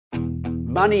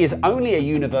Money is only a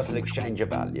universal exchange of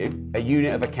value, a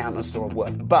unit of account and store of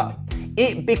worth, but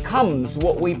it becomes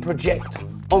what we project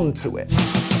onto it.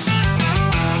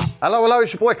 Hello,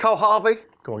 it's your boy Carl Harvey.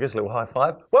 Go on, give us a little high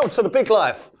five. Welcome to The Big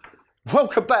Life.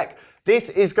 Welcome back. This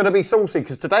is going to be saucy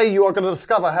because today you are going to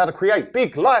discover how to create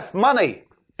big life money.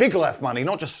 Big life money,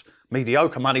 not just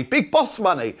mediocre money, big boss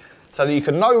money, so that you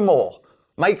can know more,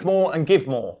 make more and give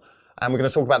more. And we're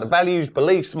going to talk about the values,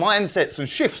 beliefs, mindsets and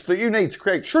shifts that you need to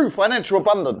create true financial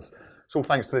abundance. It's all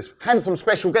thanks to this handsome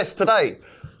special guest today.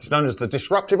 He's known as the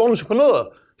disruptive entrepreneur.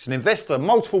 He's an investor,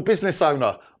 multiple business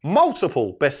owner,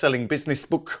 multiple best-selling business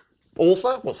book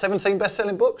author. 17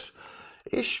 best-selling books?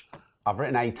 Ish. I've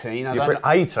written 18. You've written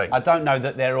 18? I don't know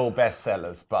that they're all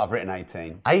bestsellers, but I've written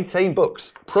 18. 18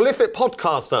 books. Prolific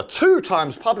podcaster, 2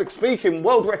 times public speaking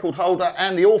world record holder,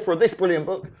 and the author of this brilliant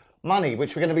book, Money,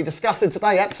 which we're going to be discussing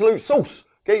today. Absolute source.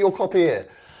 Get your copy here.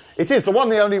 It is the one,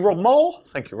 the only Rob Moore.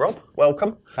 Thank you, Rob.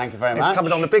 Welcome. Thank you very much. Thanks for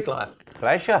coming on The Big Life.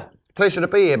 Pleasure. Pleasure to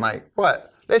be here, mate. Right,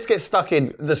 let's get stuck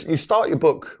in. You start your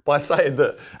book by saying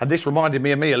that, and this reminded me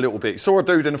of me a little bit. You saw a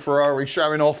dude in a Ferrari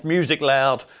showing off, music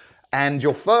loud, and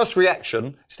your first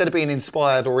reaction, instead of being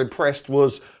inspired or impressed,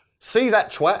 was, see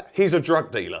that twat? He's a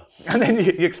drug dealer. And then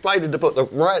you explained in the book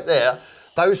that right there,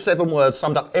 those 7 words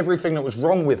summed up everything that was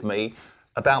wrong with me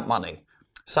about money.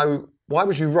 So why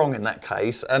was you wrong in that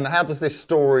case? And how does this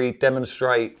story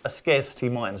demonstrate a scarcity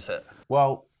mindset?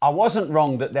 Well, I wasn't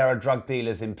wrong that there are drug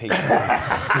dealers in people.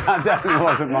 I definitely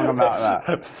wasn't wrong about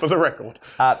that. For the record.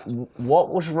 What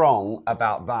was wrong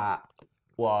about that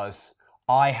was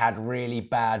I had really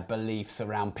bad beliefs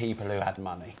around people who had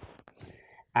money.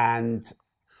 And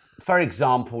for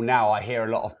example, now I hear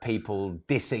a lot of people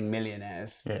dissing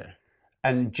millionaires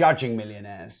and judging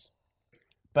millionaires.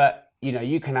 But, you know,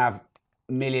 you can have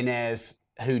millionaires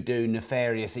who do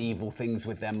nefarious, evil things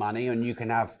with their money, and you can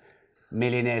have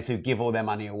millionaires who give all their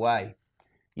money away.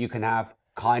 You can have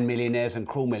kind millionaires and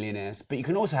cruel millionaires, but you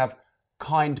can also have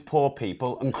kind poor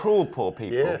people and cruel poor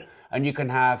people. Yeah. And you can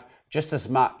have just as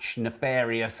much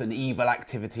nefarious and evil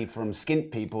activity from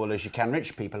skint people as you can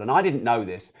rich people. And I didn't know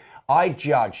this. I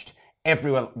judged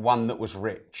everyone that was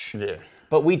rich. Yeah.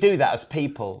 But we do that as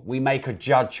people. We make a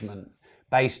judgment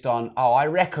based on, oh, I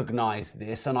recognize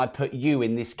this and I put you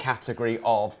in this category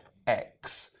of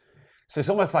X. So it's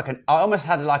almost like I almost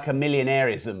had like a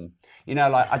millionaireism. You know,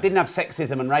 like I didn't have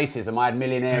sexism and racism, I had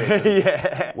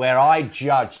millionaireism. Where I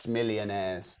judged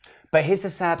millionaires. But here's the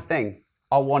sad thing,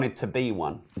 I wanted to be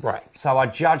one. Right. So I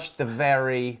judged the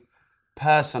very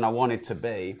person I wanted to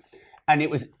be. And it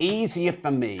was easier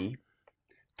for me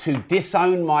to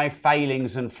disown my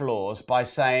failings and flaws by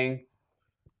saying,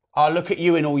 oh, look at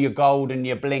you in all your gold and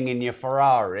your bling in your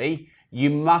Ferrari. You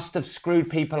must have screwed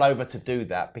people over to do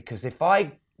that, because if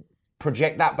I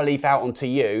project that belief out onto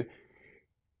you,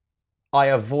 I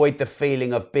avoid the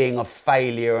feeling of being a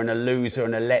failure and a loser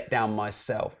and a letdown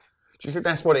myself. Do you think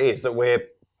that's what it is, that we're...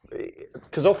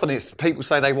 Because often it's people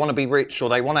say they want to be rich or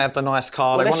they want to have the nice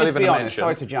car, Well, they want to live in a honest. mansion.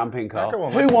 Sorry to jump in, Carl. Go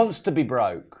on, Who mate. wants to be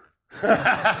broke? Who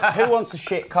wants a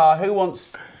shit car? Who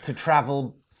wants to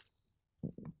travel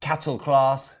cattle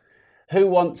class? Who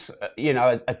wants,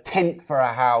 a tent for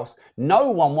a house?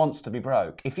 No one wants to be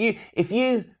broke. If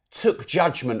you took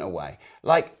judgment away,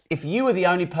 like if you were the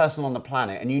only person on the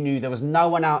planet and you knew there was no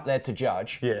one out there to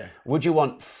judge, would you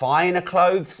want finer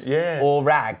clothes or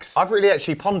rags? I've really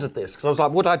actually pondered this, because I was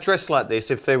like, would I dress like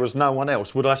this if there was no one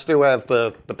else? Would I still have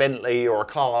the Bentley or a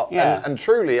car? Yeah. And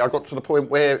truly, I got to the point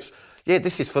where it's,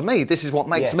 this is for me. This is what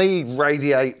makes me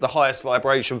radiate the highest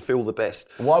vibration, feel the best.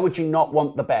 Why would you not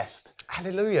want the best?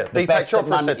 Hallelujah. The Deepak best of Chopra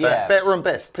money, said that. Better and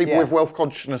best. People with wealth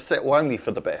consciousness settle only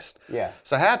for the best. Yeah.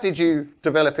 So how did you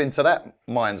develop into that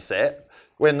mindset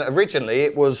when originally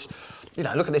it was,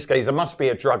 look at this geezer, must be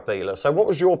a drug dealer. So what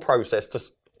was your process to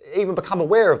even become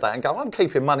aware of that and go, I'm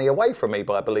keeping money away from me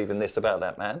by believing this about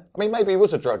that man? I mean, maybe he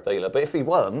was a drug dealer, but if he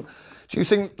weren't, do you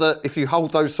think that if you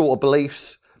hold those sort of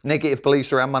beliefs, negative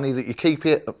beliefs around money, that you keep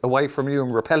it away from you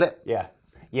and repel it?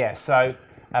 Yeah. So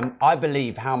I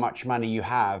believe how much money you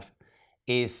have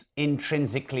is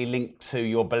intrinsically linked to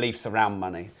your beliefs around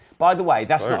money. By the way,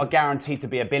 that's not a guarantee to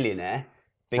be a billionaire,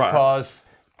 because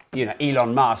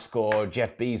Elon Musk or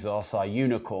Jeff Bezos are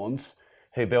unicorns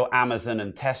who built Amazon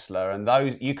and Tesla, and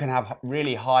those you can have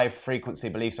really high frequency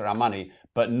beliefs around money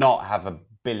but not have a $1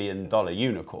 billion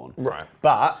unicorn. Right.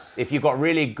 But if you've got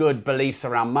really good beliefs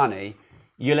around money,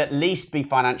 you'll at least be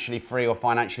financially free or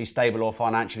financially stable or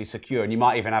financially secure, and you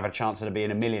might even have a chance of being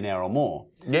a millionaire or more.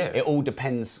 Yeah. It all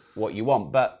depends what you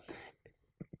want. But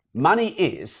money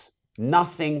is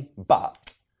nothing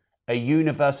but a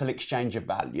universal exchange of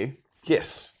value,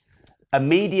 Yes. a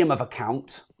medium of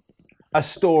account, a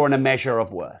store and a measure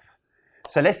of worth.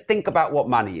 So let's think about what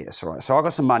money is, right? So I've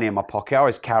got some money in my pocket. I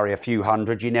always carry a few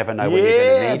hundred. You never know when you're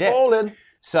going to need it. Ballin'.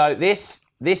 So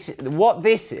what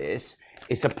this is,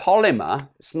 it's a polymer.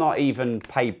 It's not even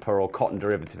paper or cotton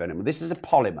derivative anymore. This is a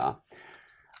polymer.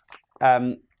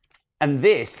 And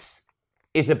this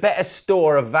is a better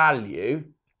store of value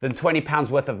than £20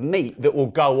 worth of meat that will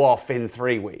go off in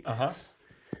 3 weeks.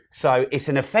 So it's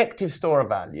an effective store of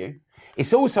value.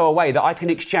 It's also a way that I can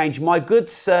exchange my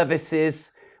goods,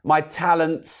 services, my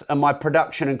talents and my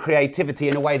production and creativity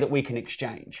in a way that we can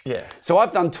exchange. Yeah. So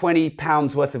I've done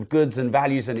 £20 worth of goods and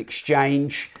values and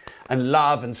exchange and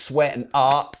love and sweat and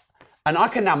art, and I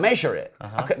can now measure it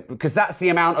because that's the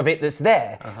amount of it that's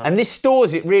there. And this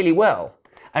stores it really well.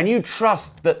 And you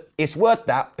trust that it's worth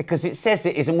that because it says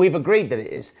it is, and we've agreed that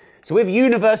it is. So we've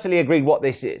universally agreed what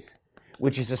this is,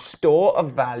 which is a store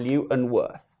of value and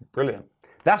worth. Brilliant.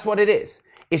 That's what it is.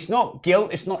 It's not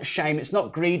guilt, it's not shame, it's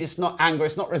not greed, it's not anger,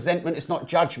 it's not resentment, it's not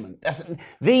judgment.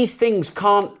 These things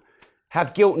can't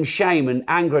have guilt and shame and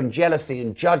anger and jealousy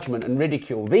and judgment and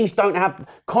ridicule. These don't have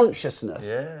consciousness.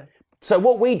 Yeah. So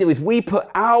what we do is we put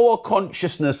our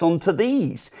consciousness onto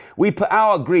these. We put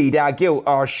our greed, our guilt,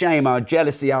 our shame, our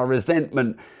jealousy, our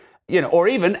resentment, or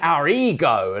even our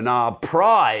ego and our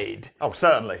pride. Oh,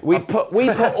 certainly. We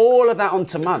put all of that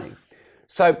onto money.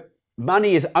 So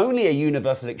money is only a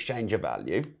universal exchange of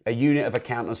value, a unit of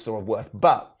account and store of worth,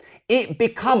 but it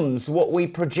becomes what we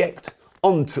project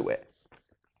onto it.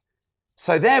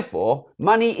 So therefore,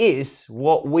 money is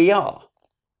what we are.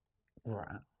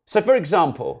 Right. So for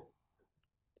example,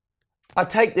 I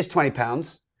take this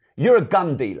 £20, you're a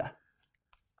gun dealer.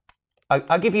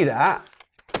 I give you that,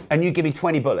 and you give me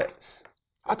 20 bullets.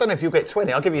 I don't know if you'll get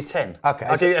 20, I'll give you 10. Okay.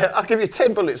 I'll give you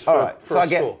 10 bullets for, for a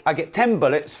score. I get 10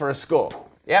 bullets for a score.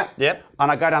 Yeah? Yep.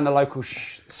 And I go down the local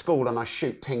school and I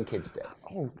shoot 10 kids dead.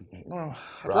 Oh, well,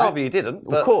 I'd rather you didn't.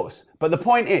 Of course. But the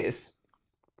point is,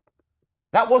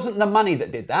 that wasn't the money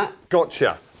that did that.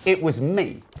 Gotcha. It was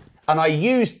me. And I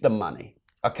used the money.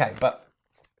 Okay, but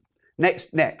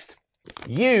next.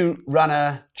 You run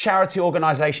a charity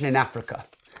organisation in Africa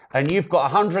and you've got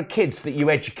 100 kids that you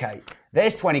educate.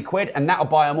 There's 20 quid and that'll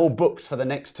buy them all books for the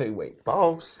next 2 weeks.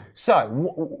 Balls. So,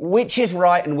 which is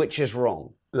right and which is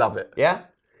wrong? Love it. Yeah?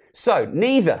 So,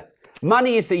 neither.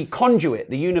 Money is the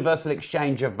conduit, the universal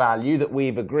exchange of value that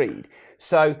we've agreed.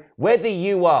 So, whether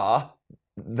you are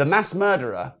the mass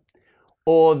murderer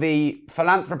or the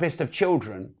philanthropist of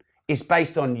children is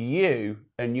based on you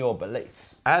and your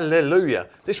beliefs. Hallelujah.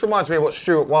 This reminds me of what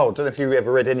Stuart Wilde, don't know if you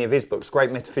ever read any of his books,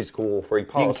 great metaphysical author, he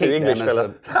passed to English fella.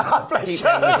 Keep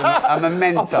them as a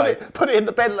memento. I'll put it in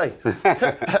the Bentley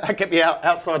and get me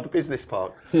outside the business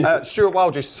park. Stuart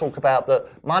Wilde used to talk about that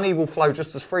money will flow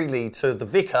just as freely to the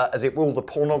vicar as it will the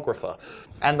pornographer.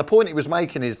 And the point he was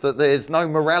making is that there's no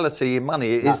morality in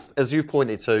money. It is, as you've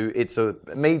pointed to, it's a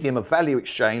medium of value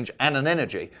exchange and an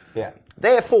energy. Yeah.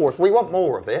 Therefore, if we want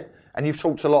more of it, and you've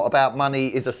talked a lot about money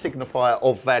is a signifier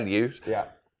of values. Yeah.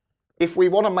 If we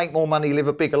want to make more money, live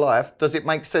a bigger life, does it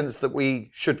make sense that we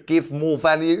should give more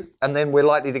value and then we're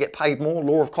likely to get paid more?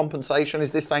 Law of compensation,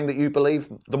 is this saying that you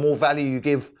believe the more value you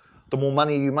give, the more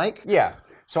money you make? Yeah.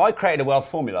 So I created a wealth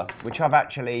formula, which I'm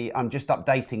just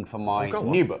updating for my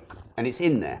new book, and it's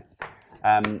in there.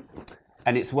 And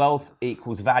it's wealth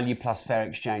equals value plus fair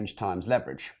exchange times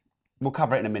leverage. We'll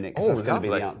cover it in a minute because that's going to be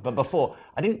the answer. But before,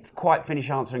 I didn't quite finish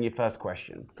answering your first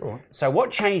question. Go on. So what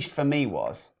changed for me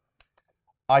was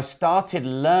I started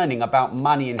learning about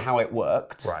money and how it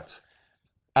worked. Right.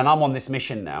 And I'm on this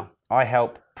mission now. I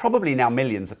help probably now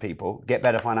millions of people get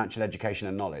better financial education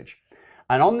and knowledge.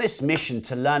 And on this mission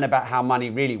to learn about how money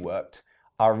really worked,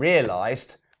 I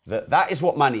realized that is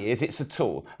what money is. It's a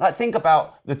tool. Like think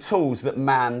about the tools that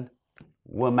man,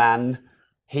 woman,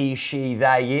 he, she,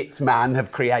 they, it, man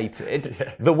have created.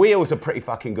 Yeah. The wheel's a pretty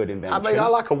fucking good invention. I mean, I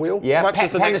like a wheel. Yeah, as much as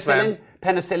the next man.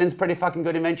 Penicillin's pretty fucking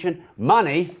good invention.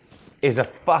 Money is a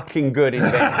fucking good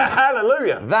invention.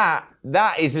 Hallelujah.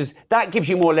 That gives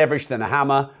you more leverage than a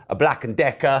hammer, a Black &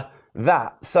 Decker,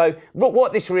 that. So, but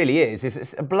what this really is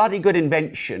it's a bloody good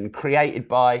invention created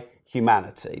by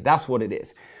humanity. That's what it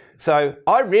is. So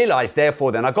I realized,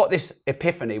 therefore, then I got this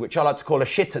epiphany, which I like to call a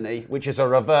shitany, which is a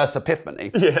reverse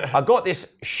epiphany. Yeah. I got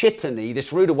this shitany,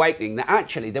 this rude awakening that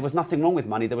actually there was nothing wrong with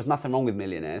money. There was nothing wrong with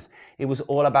millionaires. It was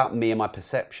all about me and my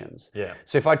perceptions. Yeah.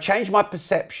 So if I change my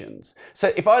perceptions,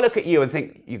 so if I look at you and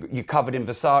think you're covered in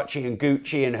Versace and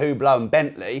Gucci and Hublot and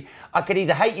Bentley, I could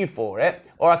either hate you for it,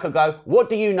 or I could go, what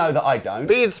do you know that I don't?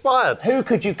 Be inspired. Who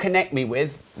could you connect me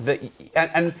with?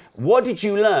 And what did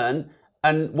you learn?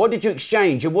 And what did you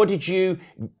exchange? And what did you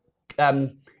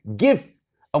give?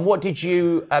 And what did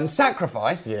you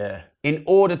sacrifice? Yeah. in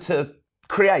order to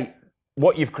create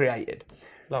what you've created.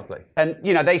 Lovely. And,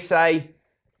 you know, they say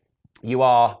you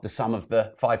are the sum of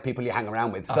the 5 people you hang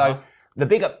around with. So the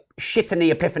bigger shitany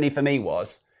epiphany for me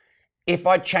was, if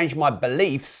I change my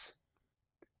beliefs,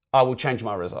 I will change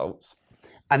my results.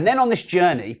 And then on this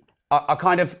journey, I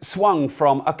kind of swung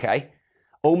from, okay,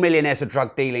 all millionaires are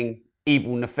drug dealing,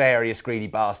 evil, nefarious, greedy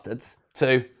bastards,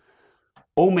 to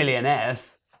all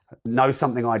millionaires know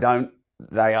something I don't.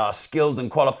 They are skilled and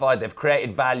qualified. They've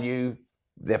created value.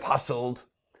 They've hustled.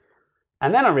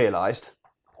 And then I realized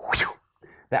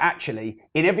that actually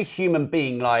in every human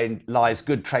being lies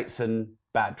good traits and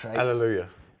bad traits. Hallelujah.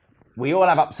 We all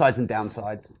have upsides and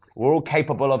downsides. We're all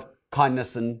capable of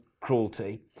kindness and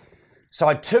cruelty. So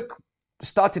I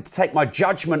started to take my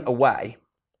judgment away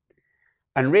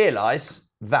and realize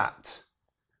that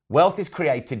wealth is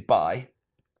created by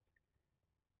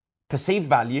perceived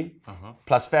value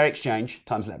plus fair exchange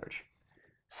times leverage.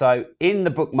 So in the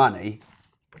book Money,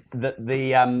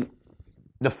 the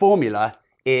formula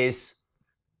is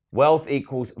wealth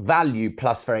equals value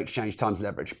plus fair exchange times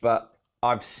leverage, but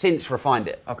I've since refined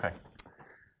it. Okay.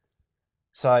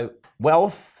 So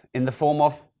wealth in the form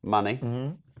of money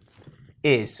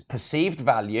is perceived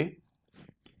value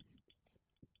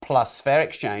plus fair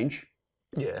exchange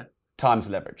times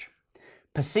leverage.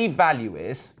 Perceived value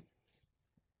is,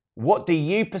 what do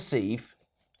you perceive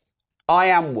I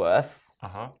am worth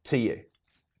to you?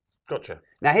 Gotcha.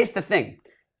 Now here's the thing.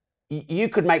 You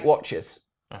could make watches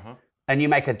and you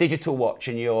make a digital watch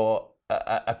and you're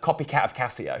a copycat of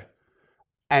Casio,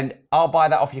 and I'll buy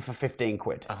that off you for 15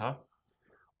 quid.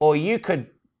 Or you could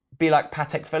be like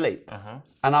Patek Philippe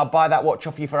and I'll buy that watch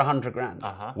off you for 100 grand.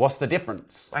 What's the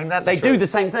difference? They do the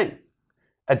same thing.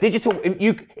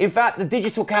 In fact, the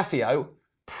digital Casio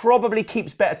probably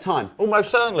keeps better time.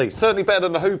 Almost certainly better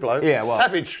than the Hublot. Yeah, well,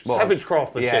 savage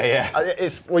craftsmanship. Yeah.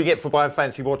 It's what you get for buying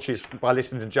fancy watches by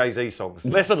listening to Jay-Z songs.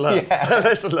 Lesson learned.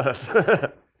 Lesson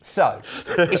learned. So,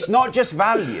 it's not just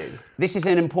value. This is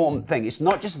an important thing. It's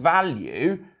not just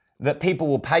value that people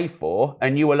will pay for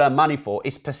and you will earn money for.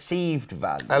 It's perceived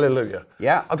value. Hallelujah.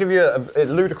 Yeah. I'll give you a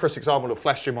ludicrous example that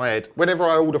flashed in my head. Whenever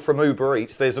I order from Uber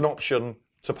Eats, there's an option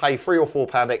to pay £3 or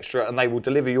 £4 extra and they will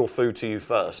deliver your food to you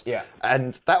first. Yeah.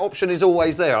 And that option is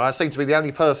always there. I seem to be the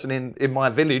only person in my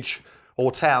village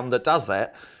or town that does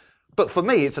that. But for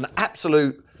me, it's an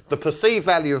absolute, the perceived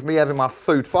value of me having my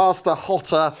food faster,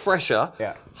 hotter, fresher,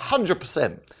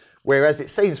 100%. Whereas it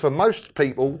seems for most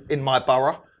people in my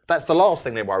borough, that's the last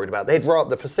thing they're worried about. They'd rather,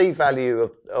 the perceived value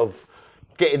of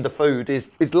getting the food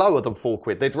is lower than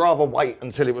 £4. They'd rather wait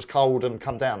until it was cold and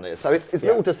come down there. So it's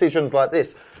little decisions like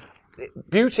this.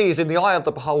 Beauty is in the eye of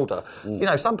the beholder. You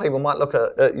know, some people might look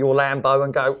at your Lambo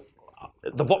and go,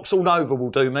 the Vauxhall Nova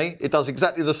will do me. It does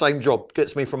exactly the same job,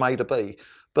 gets me from A to B.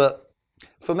 But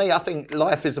for me, I think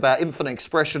life is about infinite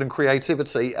expression and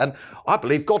creativity. And I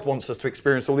believe God wants us to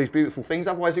experience all these beautiful things.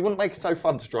 Otherwise, He wouldn't make it so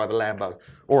fun to drive a Lambo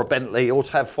or a Bentley or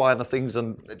to have finer things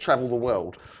and travel the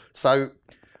world. So,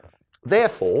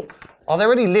 therefore, are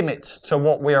there any limits to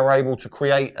what we are able to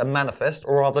create and manifest,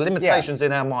 or are there limitations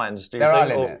in our minds? Do you There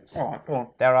think? are limits. All right, go on.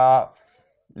 There are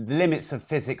limits of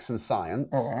physics and science.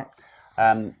 All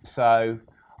right. So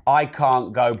I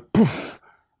can't go poof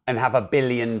and have £1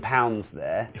 billion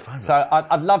there. So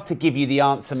I'd love to give you the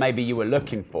answer maybe you were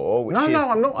looking for. Which No,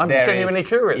 I'm not. I'm genuinely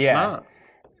curious. Yeah,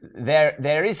 No.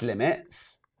 there is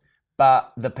limits,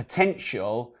 but the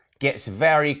potential gets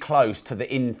very close to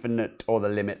the infinite or the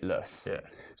limitless. Yeah.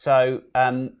 So,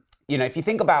 you know, if you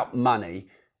think about money,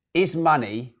 is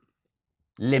money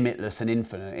limitless and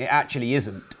infinite? It actually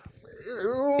isn't.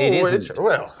 Ooh, It isn't.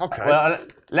 Well, okay. Well,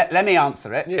 let me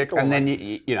answer it. Yeah, go on, and then,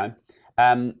 you know,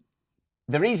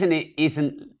 the reason it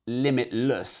isn't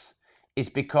limitless is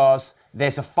because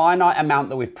there's a finite amount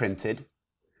that we've printed.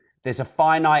 There's a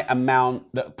finite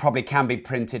amount that probably can be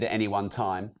printed at any one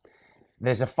time.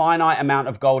 There's a finite amount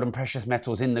of gold and precious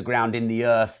metals in the ground, in the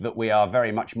earth, that we are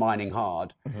very much mining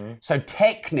hard. So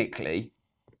technically,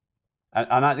 and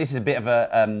I know this is a bit of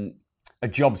a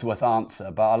Jobsworth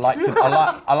answer, but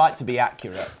I like to be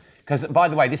accurate. Because, by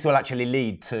the way, this will actually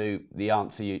lead to the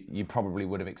answer you probably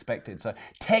would have expected. So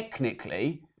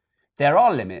technically, there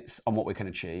are limits on what we can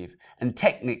achieve. And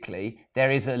technically, there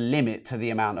is a limit to the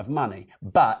amount of money.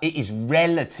 But it is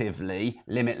relatively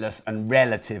limitless and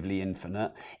relatively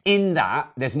infinite, in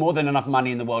that there's more than enough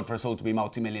money in the world for us all to be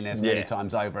multimillionaires many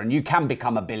times over. And you can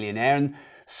become a billionaire, and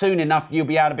soon enough, you'll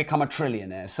be able to become a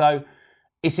trillionaire. So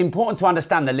it's important to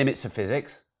understand the limits of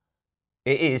physics.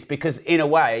 It is, because in a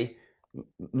way,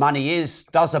 money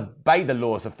does obey the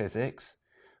laws of physics,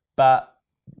 but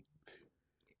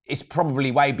it's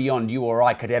probably way beyond you or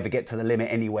I could ever get to the limit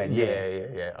anywhere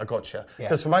near. Yeah. I gotcha.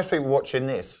 Because for most people watching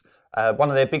this, one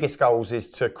of their biggest goals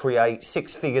is to create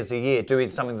 6 figures a year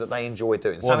doing something that they enjoy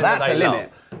doing. Well, that's a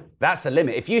limit. That's a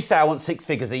limit. If you say I want 6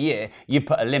 figures a year, you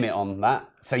put a limit on that.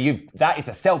 So that is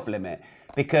a self-limit.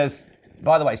 Because,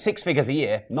 by the way, 6 figures a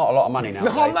year, not a lot of money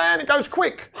nowadays. Oh man, it goes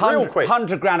quick, real quick.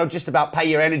 100 grand will just about pay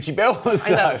your energy bill. So. Ain't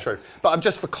that true? But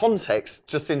just for context,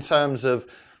 just in terms of,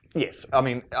 yes, I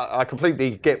mean, I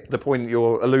completely get the point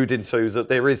you're alluding to, that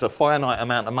there is a finite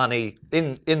amount of money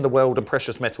in the world and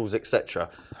precious metals, etc.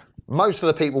 Most of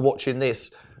the people watching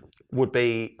this would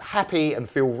be happy and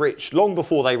feel rich long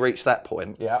before they reach that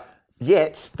point. Yeah.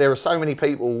 Yet, there are so many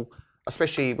people,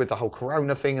 especially with the whole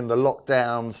corona thing and the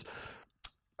lockdowns,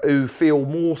 who feel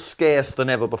more scarce than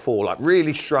ever before, like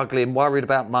really struggling, worried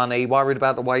about money, worried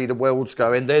about the way the world's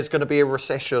going. There's going to be a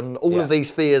recession, all of these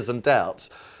fears and doubts.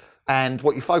 And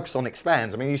what you focus on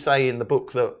expands. I mean, you say in the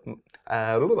book that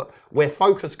where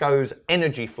focus goes,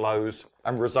 energy flows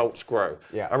and results grow.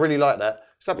 Yeah. I really like that.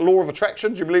 Is that the law of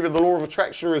attraction? Do you believe in the law of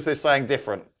attraction, or is this saying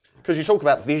different? Because you talk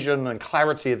about vision and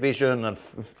clarity of vision and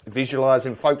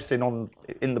visualizing, focusing on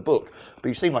in the book, but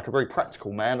you seem like a very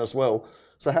practical man as well.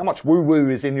 So how much woo-woo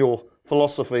is in your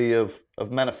philosophy of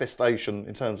manifestation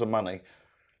in terms of money?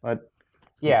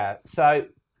 Yeah, so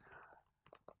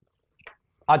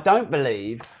I don't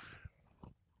believe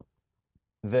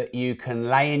that you can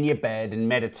lay in your bed and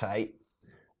meditate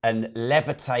and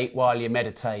levitate while you're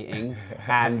meditating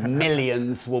and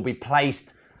millions will be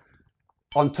placed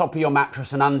on top of your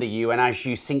mattress and under you, and as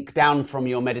you sink down from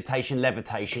your meditation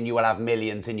levitation, you will have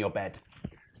millions in your bed.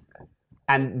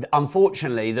 And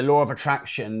unfortunately, the law of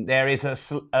attraction, there is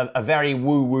a very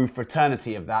woo-woo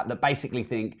fraternity of that basically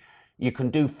think you can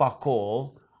do fuck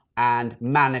all and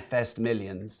manifest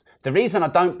millions. The reason I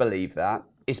don't believe that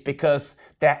is because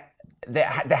there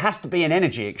has to be an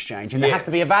energy exchange and there has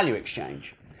to be a value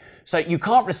exchange. So you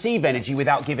can't receive energy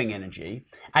without giving energy,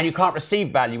 and you can't receive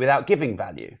value without giving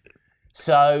value.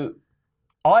 So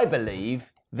I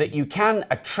believe that you can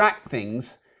attract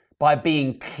things by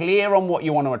being clear on what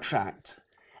you want to attract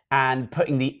and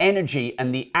putting the energy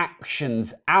and the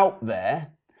actions out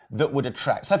there that would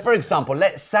attract. So for example,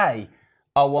 let's say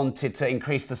I wanted to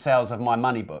increase the sales of my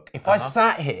money book. If I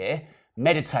sat here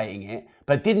meditating it,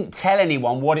 but didn't tell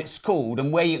anyone what it's called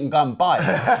and where you can go and buy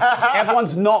it,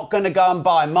 everyone's not going to go and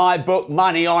buy my book,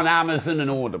 Money, on Amazon and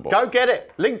Audible. Go get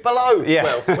it. Link below. Yeah.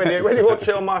 Well, when you watch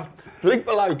it on my link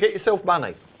below, get yourself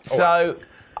money. So,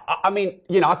 I mean,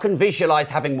 I can visualize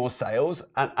having more sales,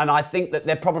 and I think that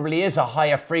there probably is a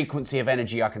higher frequency of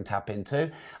energy I can tap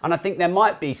into. And I think there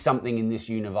might be something in this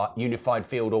unified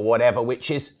field or whatever,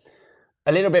 which is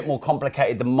a little bit more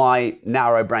complicated than my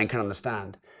narrow brain can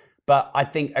understand. But I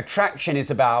think attraction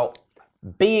is about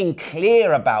being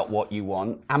clear about what you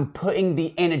want and putting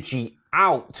the energy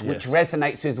out, which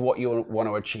resonates with what you want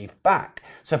to achieve back.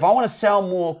 So if I want to sell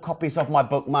more copies of my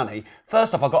book Money,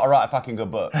 first off, I've got to write a fucking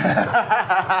good book.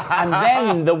 And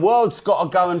then the world's got to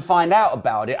go and find out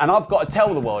about it, and I've got to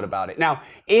tell the world about it. Now,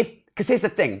 because here's the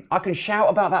thing, I can shout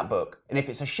about that book, and if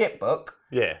it's a shit book,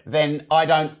 then I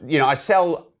don't, I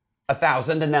sell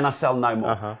 1,000 and then I sell no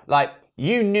more. Like,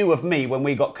 you knew of me when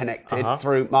we got connected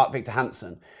through Mark Victor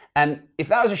Hansen. And if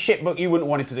that was a shit book, you wouldn't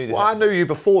want to do this. Well, I knew you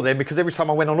before then because every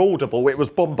time I went on Audible, it was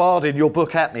bombarding your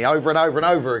book at me over and over and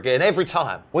over again, every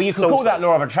time. Well, you could call that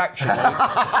law of attraction.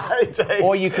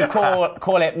 Or you could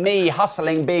call it me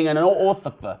hustling, being an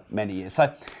author for many years.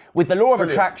 So with the law of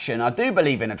attraction, I do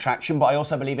believe in attraction, but I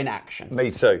also believe in action. Me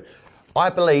too. I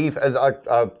believe,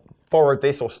 I borrowed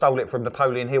this or stole it from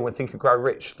Napoleon Hill in Think and Grow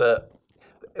Rich, that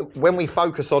when we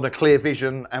focus on a clear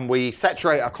vision and we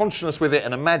saturate our consciousness with it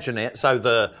and imagine it, so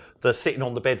the sitting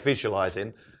on the bed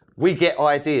visualizing, we get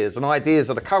ideas, and ideas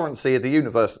are the currency of the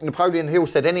universe. Napoleon Hill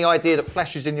said any idea that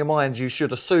flashes in your mind you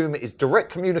should assume is direct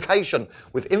communication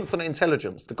with infinite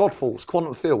intelligence, the God force,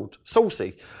 quantum field,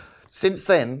 saucy. Since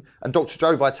then, and Dr.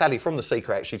 Joe Vitale from The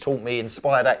Secret actually taught me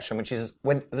inspired action, which is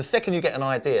when the second you get an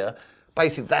idea,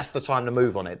 basically that's the time to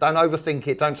move on it. Don't overthink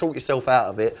it, don't talk yourself out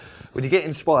of it. When you get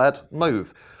inspired,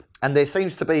 move. And there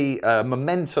seems to be a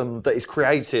momentum that is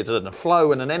created and a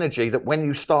flow and an energy that when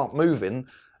you start moving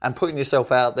and putting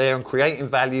yourself out there and creating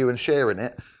value and sharing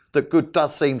it, that good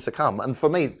does seem to come. And for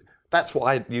me, that's what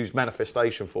I use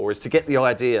manifestation for, is to get the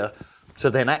idea to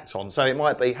then act on. So it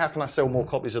might be, how can I sell more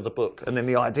copies of the book? And then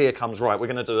the idea comes, right, we're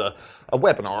going to do a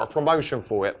webinar, a promotion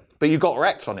for it. But you've got to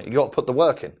act on it. You've got to put the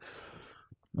work in.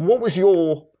 What was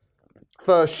your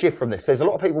first shift from this? There's a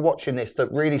lot of people watching this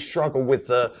that really struggle with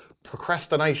the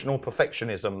procrastination or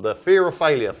perfectionism, the fear of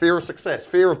failure, fear of success,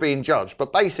 fear of being judged.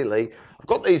 But basically, I've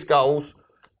got these goals.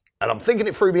 and I'm thinking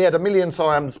it through my head a million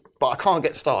times, but I can't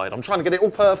get started. I'm trying to get it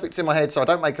all perfect in my head so I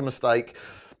don't make a mistake.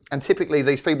 And typically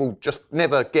these people just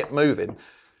never get moving.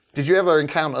 Did you ever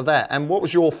encounter that? And what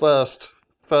was your first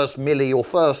milli or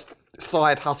first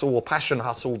side hustle or passion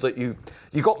hustle that you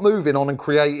got moving on and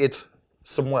created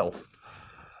some wealth?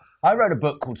 I wrote a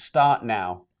book called Start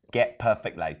Now, Get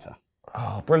Perfect Later.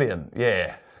 Oh, brilliant.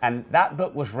 Yeah. And that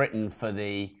book was written for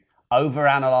the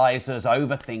overanalyzers,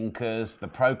 overthinkers, the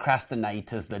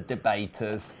procrastinators, the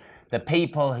debaters, the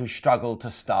people who struggle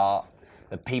to start,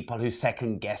 the people who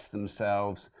second guess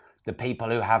themselves, the people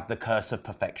who have the curse of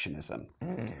perfectionism.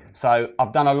 So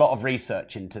I've done a lot of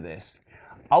research into this.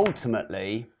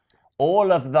 Ultimately,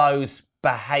 all of those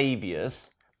behaviors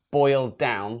boil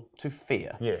down to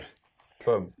fear. Yeah.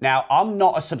 Boom. Now, I'm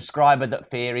not a subscriber that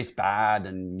fear is bad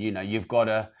and, you know, you've got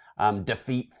to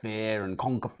defeat fear and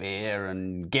conquer fear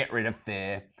and get rid of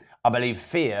fear. I believe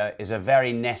fear is a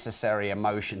very necessary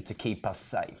emotion to keep us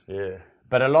safe. Yeah.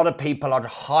 But a lot of people are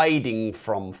hiding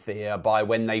from fear by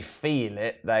when they feel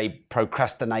it, they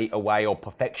procrastinate away or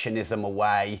perfectionism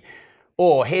away.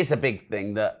 Or here's a big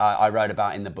thing that I wrote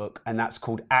about in the book, and that's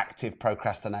called active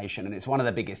procrastination. And it's one of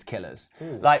the biggest killers.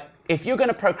 Like, if you're going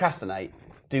to procrastinate,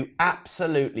 do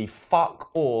absolutely fuck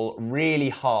all really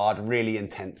hard, really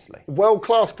intensely.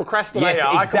 World-class procrastinator.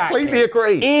 Yes, exactly. I completely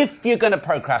agree. If you're going to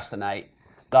procrastinate,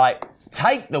 like,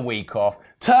 take the week off,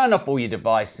 turn off all your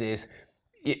devices,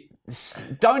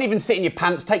 don't even sit in your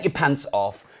pants, take your pants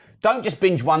off. Don't just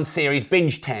binge one series,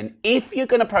 binge 10. If you're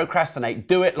going to procrastinate,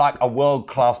 do it like a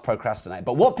world-class procrastinator.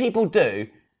 But what people do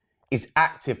is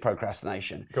active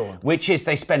procrastination, Go on. which is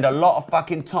they spend a lot of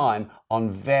fucking time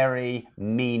on very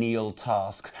menial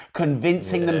tasks,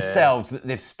 convincing themselves that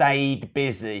they've stayed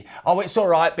busy. Oh, it's all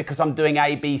right because I'm doing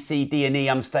A, B, C, D, and E,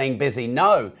 I'm staying busy.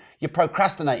 No, you're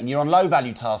procrastinating. You're on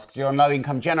low-value tasks. You're on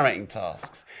low-income generating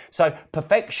tasks. So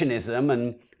perfectionism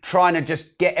and trying to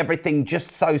just get everything just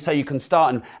so you can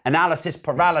start an analysis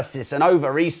paralysis and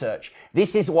over-research.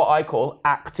 This is what I call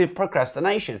active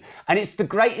procrastination. And it's the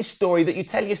greatest story that you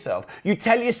tell yourself. You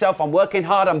tell yourself, I'm working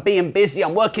hard, I'm being busy,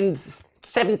 I'm working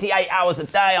 78 hours a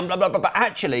day, I'm blah, blah, blah. But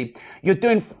actually, you're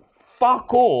doing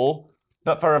fuck all,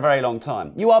 but for a very long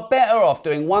time. You are better off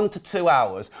doing 1 to 2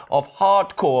 hours of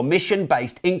hardcore,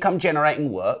 mission-based,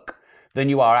 income-generating work than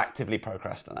you are actively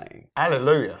procrastinating.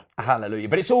 Hallelujah. Hallelujah.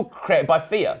 But it's all created by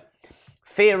fear.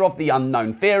 Fear of the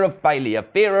unknown, fear of failure,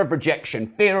 fear of rejection,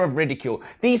 fear of ridicule.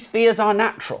 These fears are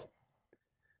natural.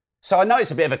 So I know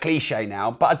it's a bit of a cliche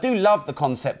now, but I do love the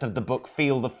concept of the book,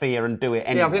 Feel the Fear and Do It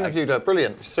Anyway. Yeah, I've interviewed her.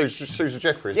 Brilliant. Susan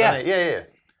Jeffries, Yeah. isn't it? Yeah.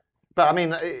 But I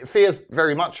mean, fear's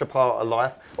very much a part of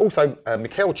life. Also,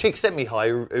 Mikhail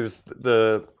Csikszentmihalyi, who's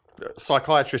the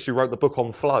psychiatrist who wrote the book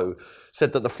on flow,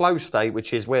 said that the flow state,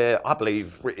 which is where I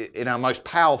believe in our most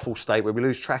powerful state, where we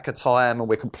lose track of time and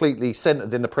we're completely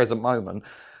centered in the present moment,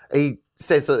 he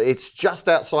says that it's just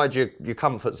outside your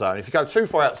comfort zone. If you go too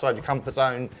far outside your comfort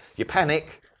zone, you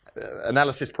panic,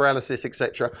 analysis paralysis,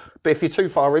 etc. But if you're too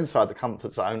far inside the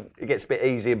comfort zone, it gets a bit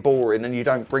easy and boring and you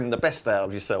don't bring the best out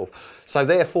of yourself. So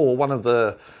therefore, one of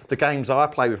the games I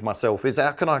play with myself is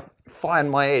how can I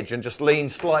find my edge and just lean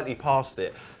slightly past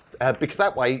it? Because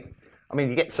that way, I mean,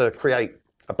 you get to create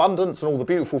abundance and all the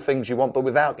beautiful things you want, but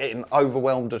without getting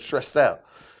overwhelmed and stressed out.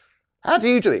 How do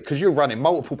you do it? Because you're running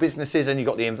multiple businesses and you've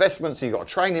got the investments and you've got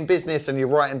a training business and you're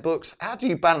writing books. How do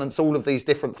you balance all of these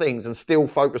different things and still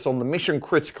focus on the mission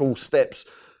critical steps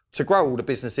to grow all the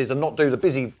businesses and not do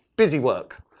the busy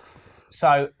work?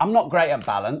 So I'm not great at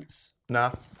balance.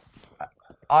 No.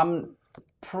 I'm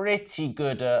pretty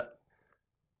good at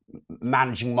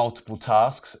managing multiple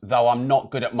tasks, though I'm not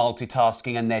good at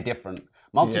multitasking, and they're different.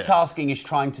 Multitasking is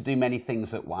trying to do many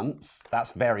things at once.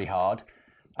 That's very hard.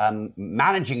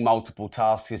 Managing multiple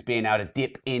tasks is being able to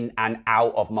dip in and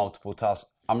out of multiple tasks.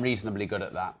 I'm reasonably good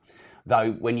at that.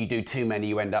 Though when you do too many,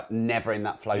 you end up never in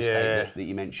that flow state that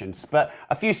you mentioned. But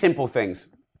a few simple things,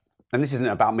 and this isn't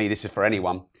about me, this is for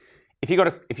anyone. If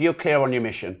you're clear on your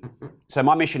mission, so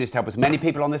my mission is to help as many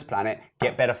people on this planet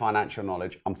get better financial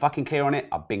knowledge. I'm fucking clear on it.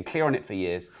 I've been clear on it for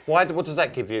years. What does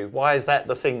that give you? Why is that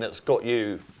the thing that's got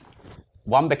you?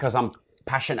 One, because I'm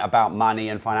passionate about money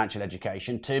and financial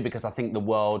education. Two, because I think the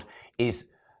world is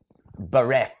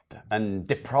bereft and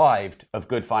deprived of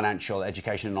good financial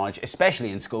education and knowledge, especially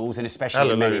in schools and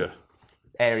especially in many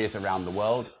areas around the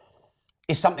world.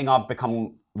 It's something I've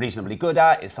become reasonably good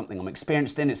at. It's something I'm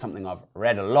experienced in. It's something I've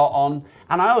read a lot on.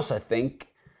 And I also think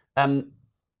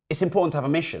it's important to have a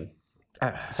mission.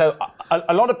 So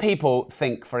a lot of people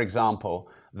think, for example,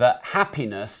 that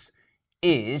happiness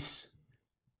is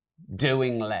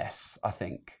doing less, I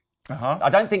think. I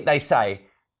don't think they say,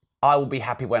 I will be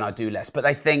happy when I do less, but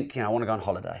they think, I want to go on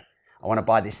holiday. I want to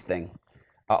buy this thing.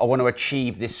 I want to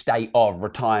achieve this state of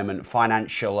retirement,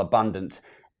 financial abundance.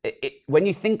 When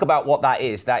you think about what that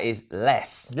is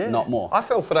less, not more. I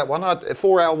fell for that one. I had a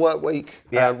 4-hour work week.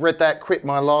 Read that, quit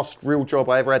my last real job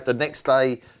I ever had the next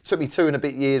day. Took me 2 and a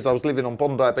bit years. I was living on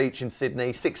Bondi Beach in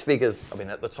Sydney, 6 figures. I mean,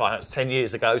 at the time, it was 10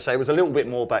 years ago, so it was a little bit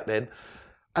more back then.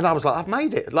 And I was like, I've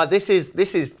made it. Like, this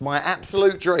is my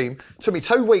absolute dream. Took me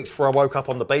 2 weeks before I woke up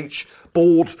on the beach,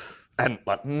 bored and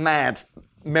like mad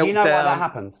meltdown. Do you know why that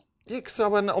happens? Yeah, because I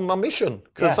went on my mission.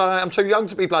 Because I'm too young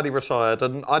to be bloody retired,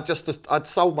 and I'd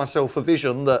sold myself a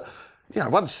vision that, you know,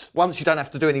 once you don't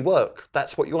have to do any work,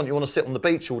 that's what you want. You want to sit on the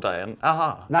beach all day, and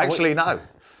no.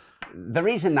 The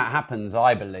reason that happens,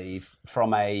 I believe,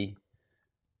 from a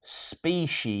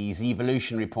species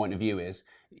evolutionary point of view, is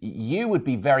you would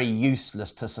be very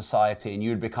useless to society, and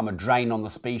you would become a drain on the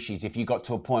species if you got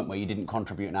to a point where you didn't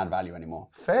contribute and add value anymore.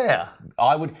 Fair.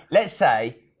 Let's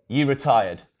say you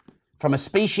retired. From a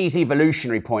species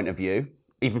evolutionary point of view,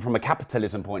 even from a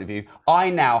capitalism point of view,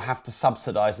 I now have to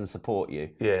subsidise and support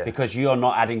you because you're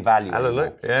not adding value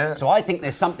anymore. Yeah. So I think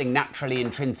there's something naturally,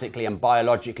 intrinsically and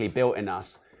biologically built in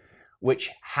us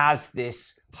which has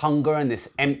this hunger and this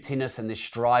emptiness and this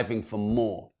striving for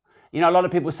more. You know, a lot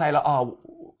of people say, like, oh,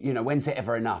 you know, when's it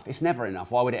ever enough? It's never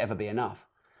enough. Why would it ever be enough?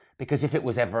 Because if it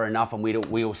was ever enough and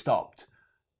we all stopped,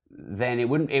 then it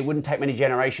wouldn't take many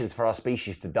generations for our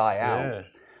species to die out. Yeah.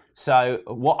 So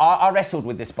what I wrestled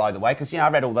with this, by the way, because, you know, I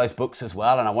read all those books as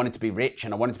well, and I wanted to be rich,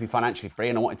 and I wanted to be financially free,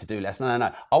 and I wanted to do less. No.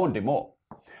 I want to do more.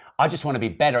 I just want to be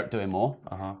better at doing more,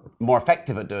 more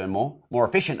effective at doing more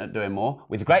efficient at doing more,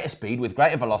 with greater speed, with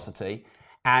greater velocity,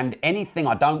 and anything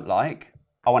I don't like,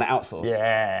 I want to outsource.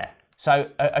 Yeah. So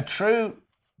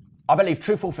I believe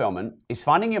true fulfillment is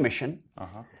finding your mission,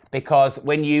 because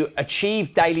when you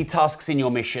achieve daily tasks in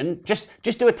your mission, just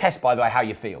do a test, by the way, how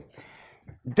you feel.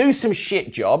 Do some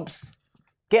shit jobs,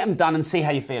 get them done and see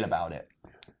how you feel about it.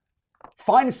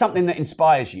 Find something that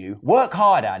inspires you, work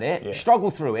hard at it,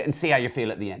 struggle through it and see how you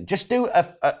feel at the end. Just do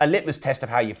a litmus test of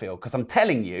how you feel, because I'm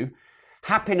telling you,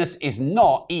 happiness is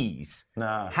not ease.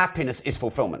 No. Happiness is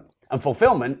fulfillment. And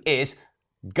fulfillment is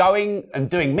going and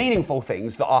doing meaningful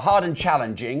things that are hard and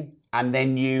challenging, and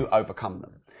then you overcome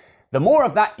them. The more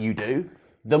of that you do,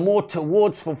 the more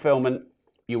towards fulfillment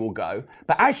you will go.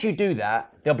 But as you do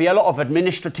that, there'll be a lot of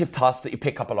administrative tasks that you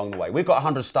pick up along the way. We've got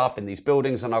 100 staff in these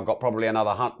buildings, and I've got probably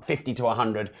another 50 to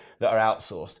 100 that are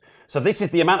outsourced. So this is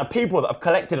the amount of people that I've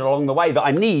collected along the way that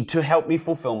I need to help me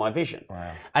fulfill my vision.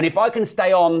 Wow. And if I can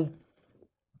stay on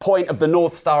point of the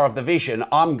North Star of the vision,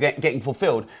 I'm getting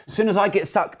fulfilled. As soon as I get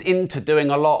sucked into doing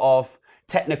a lot of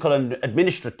technical and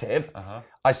administrative,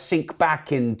 I sink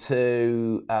back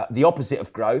into the opposite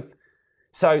of growth.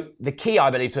 So the key, I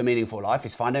believe, to a meaningful life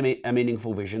is find a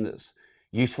meaningful vision that's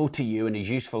useful to you and is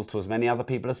useful to as many other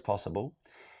people as possible.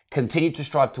 Continue to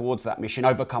strive towards that mission,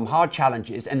 overcome hard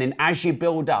challenges, and then as you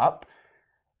build up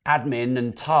admin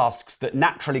and tasks that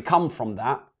naturally come from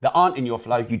that aren't in your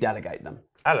flow, you delegate them.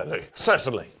 Hallelujah.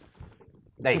 Certainly.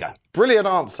 There you go. Brilliant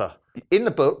answer. In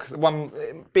the book, one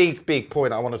big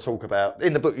point I want to talk about,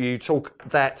 in the book you talk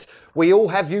that we all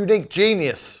have unique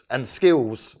genius and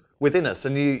skills within us,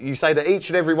 and you say that each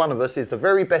and every one of us is the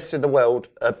very best in the world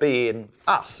at being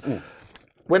us.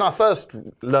 When I first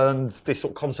learned this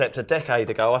sort of concept a decade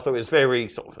ago, I thought it was very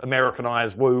sort of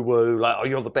Americanized, woo-woo, like, oh,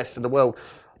 you're the best in the world.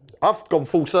 I've gone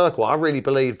full circle. I really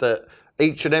believe that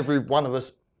each and every one of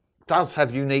us does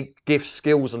have unique gifts,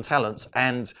 skills and talents,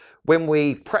 and when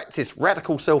we practice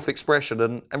radical self-expression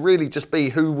and really just be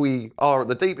who we are at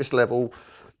the deepest level,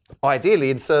 ideally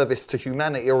in service to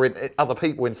humanity or in other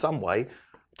people in some way,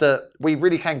 that we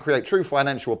really can create true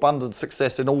financial abundance,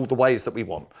 success in all the ways that we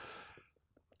want.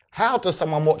 How does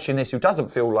someone watching this who doesn't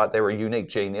feel like they're a unique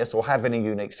genius or have any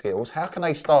unique skills, how can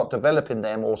they start developing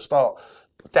them or start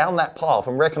down that path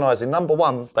and recognising, number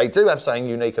one, they do have something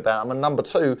unique about them, and number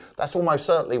two, that's almost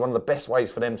certainly one of the best ways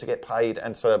for them to get paid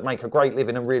and to make a great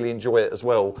living and really enjoy it as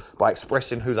well by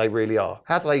expressing who they really are?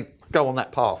 How do they go on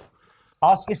that path?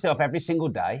 Ask yourself every single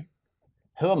day,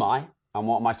 who am I and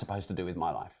what am I supposed to do with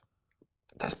my life?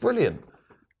 That's brilliant.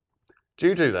 Do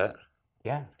you do that?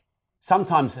 Yeah.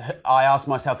 Sometimes I ask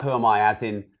myself, who am I, as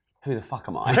in, who the fuck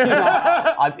am I? You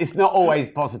know, it's not always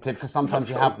positive, because sometimes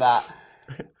you have that.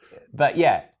 But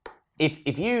yeah,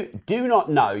 if you do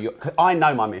not know, I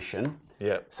know my mission,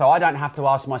 so I don't have to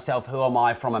ask myself, who am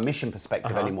I from a mission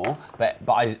perspective anymore. But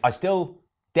I still,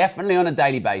 definitely on a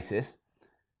daily basis,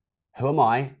 who am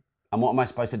I and what am I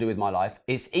supposed to do with my life?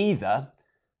 It's either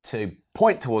to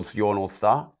point towards your North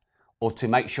Star or to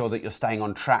make sure that you're staying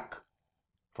on track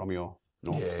from your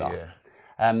North Star.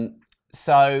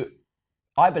 So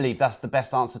I believe that's the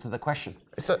best answer to the question.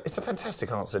 It's a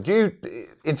fantastic answer. Do you,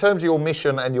 in terms of your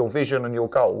mission and your vision and your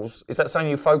goals, is that something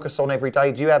you focus on every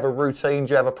day? Do you have a routine?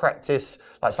 Do you have a practice?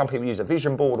 Like some people use a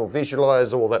vision board or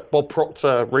visualize, or that Bob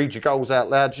Proctor read your goals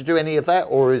out loud. Do you do any of that,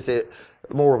 or is it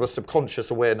more of a subconscious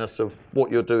awareness of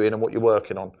what you're doing and what you're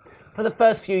working on? For the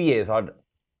first few years, I'd,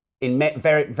 in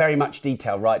very, very much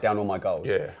detail, write down all my goals.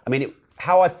 Yeah. I mean,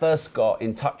 how I first got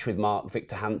in touch with Mark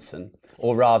Victor Hansen,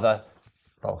 or rather,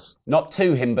 Boss. not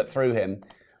to him, but through him,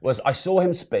 was I saw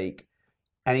him speak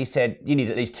and he said, you need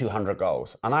at least 200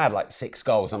 goals. And I had like 6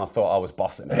 goals and I thought I was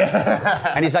bossing him.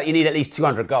 And he's like, you need at least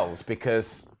 200 goals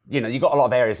because, you know, you've got a lot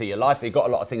of areas of your life, you've got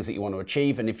a lot of things that you want to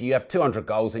achieve. And if you have 200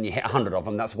 goals and you hit 100 of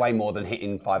them, that's way more than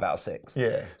hitting 5 out of 6.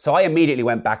 Yeah. So I immediately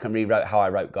went back and rewrote how I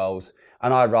wrote goals.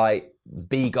 And I write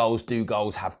be goals, do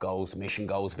goals, have goals, mission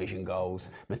goals, vision goals,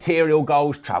 material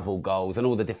goals, travel goals, and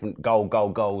all the different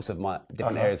goals of my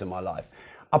different areas of my life.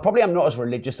 I probably am not as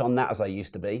religious on that as I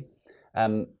used to be.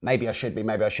 Maybe I should be,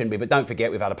 maybe I shouldn't be. But don't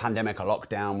forget, we've had a pandemic, a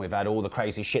lockdown. We've had all the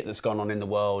crazy shit that's gone on in the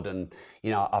world. And, you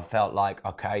know, I felt like,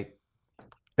 okay,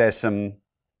 there's some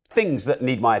things that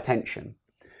need my attention.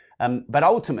 But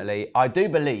ultimately, I do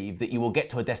believe that you will get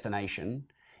to a destination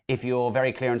if you're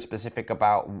very clear and specific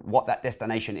about what that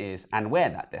destination is and where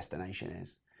that destination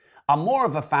is. I'm more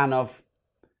of a fan of,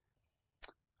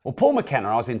 well, Paul McKenna,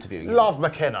 I was interviewing him. Love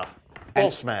McKenna.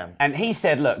 Boss man. And he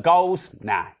said, look, goals,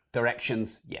 nah.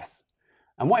 Directions, yes.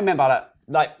 And what he meant by that,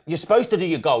 like, you're supposed to do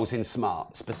your goals in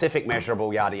SMART, specific,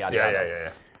 measurable, yada, yada, yada.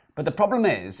 Yeah. But the problem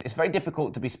is, it's very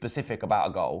difficult to be specific about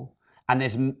a goal. And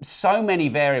there's so many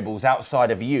variables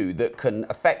outside of you that can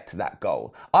affect that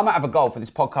goal. I might have a goal for this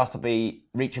podcast to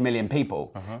reach 1 million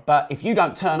people. But if you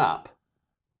don't turn up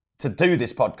to do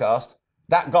this podcast,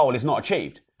 that goal is not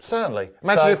achieved. Certainly.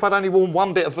 Imagine if I'd only worn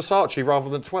one bit of Versace rather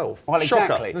than 12. Well,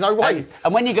 exactly. Shocker. No way.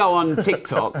 And when you go on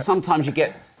TikTok, sometimes you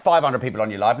get 500 people on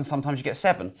your live and sometimes you get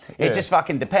 7. It just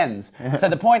fucking depends. So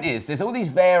the point is, there's all these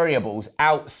variables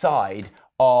outside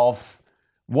of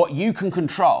what you can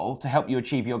control to help you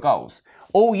achieve your goals.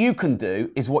 All you can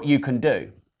do is what you can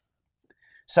do.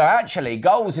 So actually,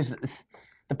 goals is...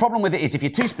 The problem with it is if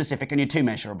you're too specific and you're too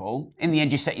measurable, in the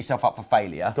end you set yourself up for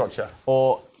failure. Gotcha.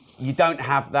 Or you don't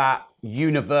have that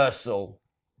universal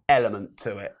element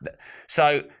to it.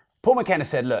 So Paul McKenna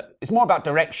said, look, it's more about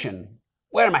direction.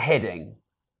 Where am I heading?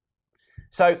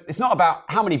 So it's not about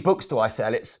how many books do I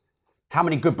sell, it's how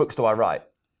many good books do I write?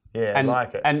 Yeah, I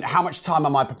like it. And how much time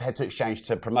am I prepared to exchange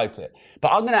to promote it?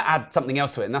 But I'm going to add something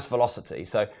else to it, and that's velocity.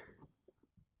 So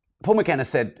Paul McKenna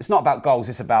said, it's not about goals,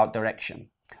 it's about direction.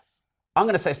 I'm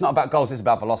going to say it's not about goals, it's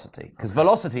about velocity. Because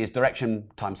velocity is direction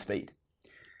times speed.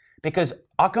 Because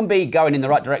I can be going in the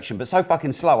right direction, but so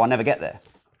fucking slow, I never get there.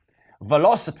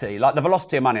 Velocity, like the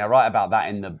velocity of money, I write about that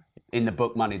in the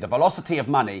book Money. The velocity of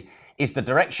money is the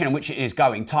direction in which it is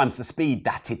going times the speed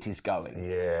that it is going.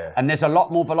 Yeah. And there's a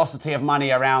lot more velocity of money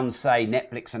around, say,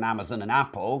 Netflix and Amazon and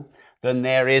Apple than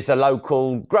there is a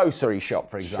local grocery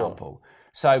shop, for example.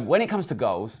 Sure. So when it comes to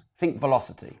goals, think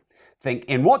velocity. Think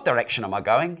in what direction am I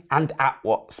going and at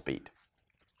what speed.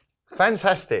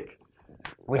 Fantastic.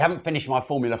 We haven't finished my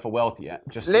formula for wealth yet.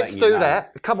 Let's do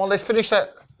that. Come on, let's finish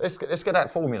that. Let's get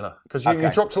that formula. Because you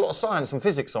dropped a lot of science and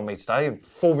physics on me today.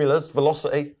 Formulas,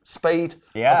 velocity, speed.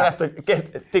 Yeah. I'm going to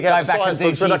have to dig out the science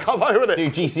books when I come home with it.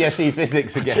 Do GCSE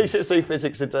physics again. GCSE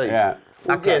physics indeed. Yeah.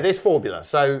 Well, yeah, this formula.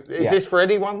 So is this for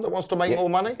anyone that wants to make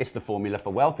more money? It's the formula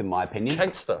for wealth, in my opinion.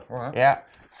 Gangster, right. Yeah.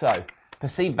 So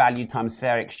perceived value times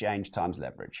fair exchange times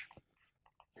leverage.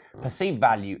 Perceived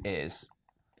value is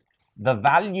the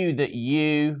value that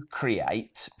you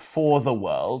create for the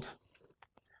world,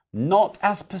 not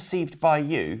as perceived by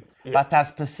you, but as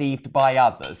perceived by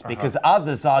others, because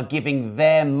others are giving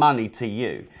their money to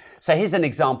you. So here's an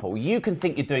example. You can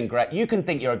think you're doing great. You can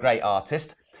think you're a great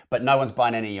artist, but no one's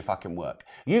buying any of your fucking work.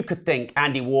 You could think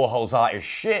Andy Warhol's art is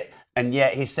shit, and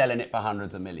yet he's selling it for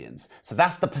hundreds of millions. So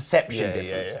that's the perception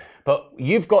difference. Yeah. But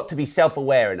you've got to be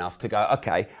self-aware enough to go,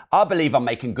 okay, I believe I'm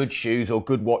making good shoes or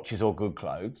good watches or good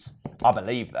clothes. I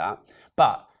believe that.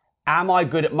 But am I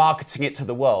good at marketing it to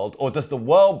the world, or does the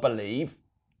world believe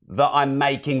that I'm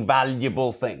making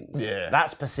valuable things? Yeah.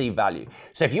 That's perceived value.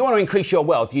 So if you want to increase your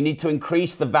wealth, you need to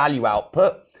increase the value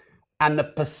output and the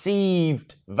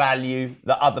perceived value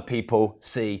that other people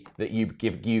see that you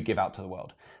give out to the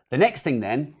world. The next thing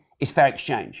then is fair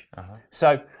exchange.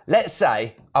 So let's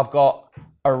say I've got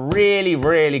a really,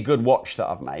 really good watch that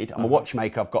I've made. I'm a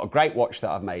watchmaker. I've got a great watch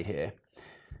that I've made here.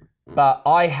 But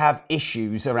I have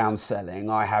issues around selling.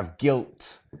 I have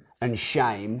guilt and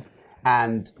shame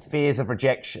and fears of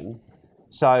rejection.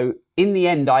 So in the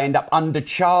end, I end up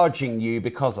undercharging you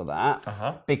because of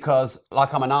that. Because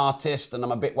like I'm an artist and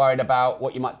I'm a bit worried about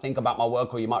what you might think about my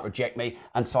work or you might reject me.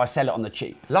 And so I sell it on the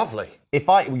cheap. Lovely.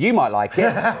 You might like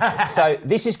it. So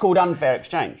this is called unfair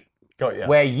exchange. Got you.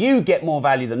 Where you get more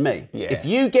value than me. Yeah. If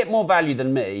you get more value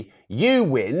than me, you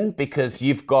win because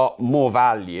you've got more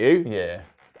value. Yeah.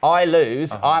 I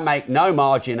lose, I make no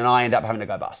margin and I end up having to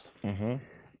go bust.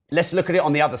 Let's look at it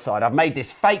on the other side. I've made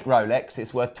this fake Rolex.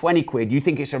 It's worth 20 quid. You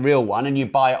think it's a real one and you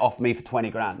buy it off me for 20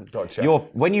 grand. Gotcha.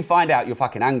 When you find out, you're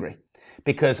fucking angry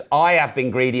because I have been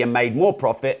greedy and made more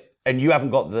profit and you haven't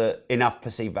got enough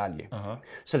perceived value.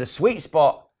 So the sweet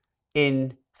spot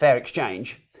in fair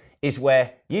exchange is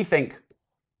where you think,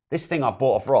 this thing I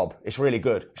bought off Rob, it's really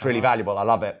good. It's really valuable. I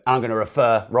love it. And I'm going to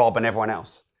refer Rob and everyone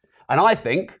else. And I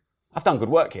think, I've done good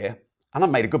work here and I've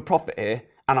made a good profit here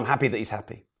and I'm happy that he's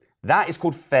happy. That is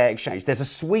called fair exchange. There's a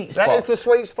sweet spot. That is the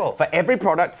sweet spot. For every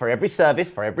product, for every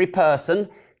service, for every person,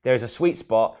 there is a sweet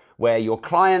spot where your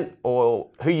client or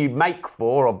who you make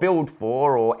for or build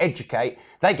for or educate,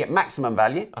 they get maximum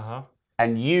value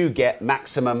and you get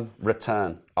maximum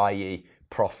return, i.e.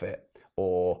 profit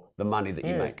or the money that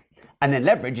you make. And then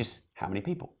leverage is how many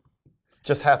people.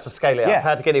 Just how to scale it up,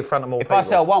 how to get in front of more people. If I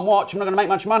sell one watch, I'm not going to make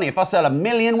much money. If I sell 1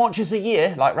 million watches a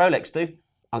year, like Rolex do,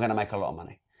 I'm going to make a lot of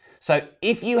money. So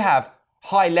if you have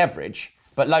high leverage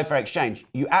but low fair exchange,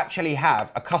 you actually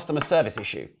have a customer service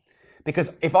issue. Because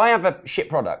if I have a shit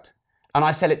product and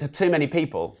I sell it to too many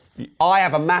people, I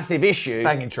have a massive issue.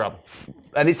 Bang in trouble.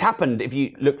 And it's happened if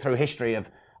you look through history of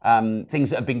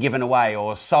things that have been given away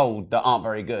or sold that aren't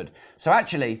very good. So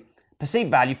actually,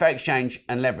 perceived value, fair exchange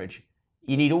and leverage,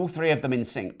 you need all three of them in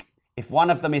sync. If one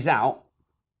of them is out,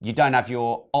 you don't have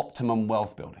your optimum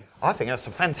wealth building. I think that's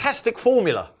a fantastic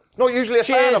formula. Not usually a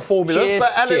fan of formulas,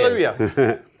 but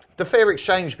hallelujah. The fair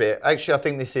exchange bit, actually, I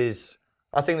think this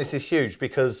is huge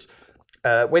because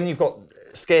when you've got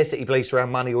scarcity beliefs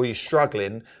around money or you're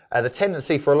struggling, the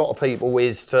tendency for a lot of people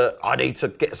is I need to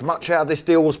get as much out of this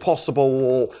deal as possible,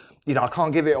 or I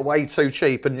can't give it away too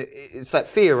cheap, and it's that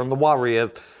fear and the worry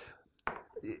of.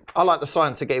 I like the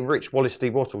science of getting rich. Wallace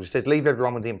D. Wattles says, leave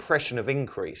everyone with the impression of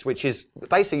increase, which is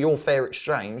basically your fair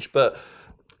exchange, but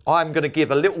I'm going to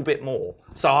give a little bit more.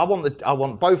 So I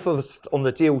want both of us on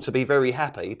the deal to be very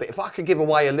happy, but if I could give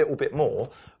away a little bit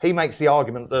more, he makes the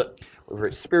argument that whether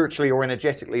it's spiritually or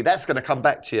energetically, that's going to come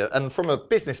back to you. And from a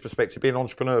business perspective, being an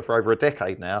entrepreneur for over a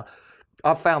decade now,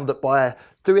 I've found that by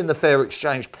doing the fair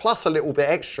exchange plus a little bit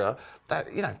extra,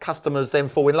 that customers then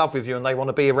fall in love with you and they want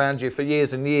to be around you for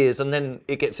years and years, and then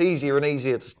it gets easier and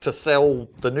easier to sell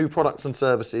the new products and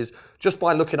services just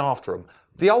by looking after them.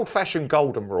 The old-fashioned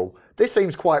golden rule. This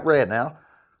seems quite rare now.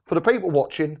 For the people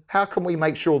watching, how can we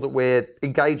make sure that we're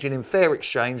engaging in fair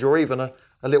exchange, or even a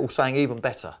little saying even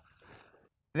better?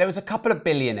 There was a couple of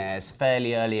billionaires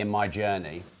fairly early in my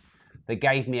journey that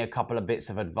gave me a couple of bits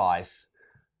of advice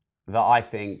that I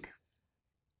think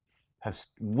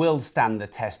will stand the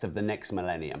test of the next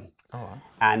millennium.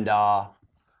 And no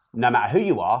matter who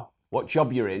you are, what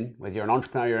job you're in, whether you're an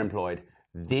entrepreneur or you're employed,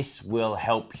 this will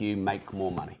help you make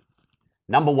more money.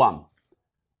 Number one,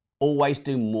 always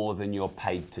do more than you're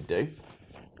paid to do.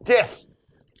 Yes.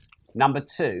 Number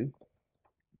two,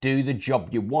 do the job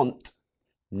you want,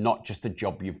 not just the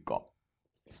job you've got.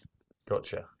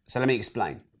 Gotcha. So let me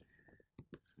explain.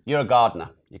 You're a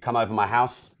gardener. You come over my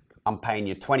house. I'm paying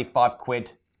you 25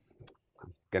 quid.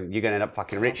 You're going to end up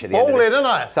fucking rich at the end of it. Balling, aren't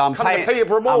I? So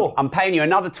I'm paying you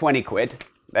another 20 quid.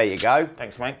 There you go.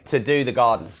 Thanks, mate. To do the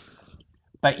garden.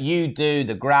 But you do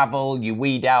the gravel, you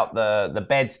weed out the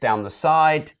beds down the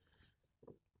side.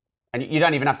 And you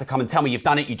don't even have to come and tell me you've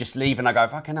done it. You just leave and I go,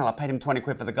 fucking hell, I paid him 20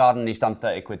 quid for the garden and he's done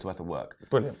 30 quid's worth of work.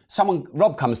 Brilliant.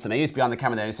 Rob comes to me, he's behind the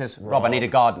camera there, and he says, Rob, I need a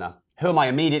gardener. Who am I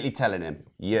immediately telling him?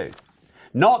 You.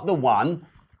 Not the one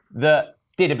that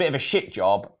did a bit of a shit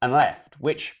job and left,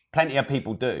 which plenty of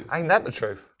people do. Ain't that the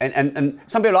truth? And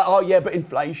some people are like, oh yeah, but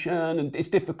inflation and it's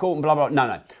difficult and blah, blah, blah.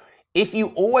 No. If you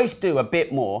always do a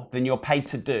bit more than you're paid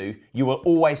to do, you will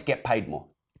always get paid more.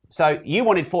 So you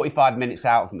wanted 45 minutes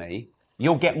out of me,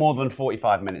 you'll get more than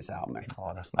 45 minutes out of me.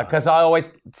 Oh, that's nice. Because I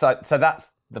always, so that's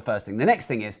the first thing. The next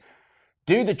thing is,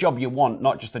 do the job you want,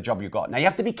 not just the job you got. Now, you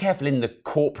have to be careful in the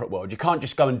corporate world. You can't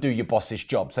just go and do your boss's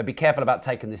job. So be careful about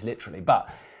taking this literally.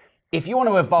 But if you want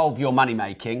to evolve your money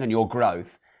making and your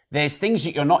growth, there's things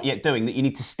that you're not yet doing that you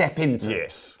need to step into.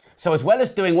 Yes. So as well as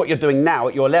doing what you're doing now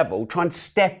at your level, try and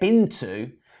step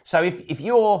into. So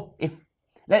if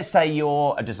let's say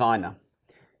you're a designer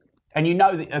and you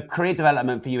know that a career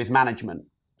development for you is management.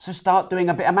 So start doing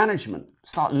a bit of management.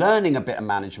 Start learning a bit of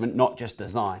management, not just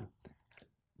design.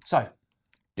 So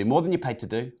do more than you're paid to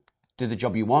do do the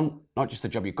job you want, not just the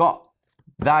job you got,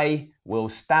 they will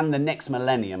stand the next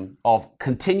millennium of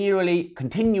continually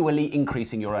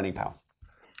increasing your earning power.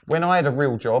 When I had a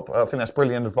real job, I think that's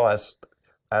brilliant advice.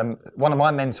 One of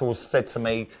my mentors said to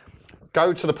me,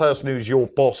 go to the person who's your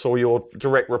boss or your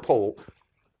direct report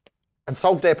and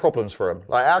solve their problems for them.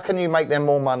 Like, how can you make them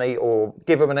more money, or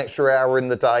give them an extra hour in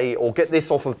the day, or get this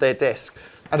off of their desk?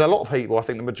 And a lot of people, I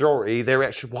think the majority, they're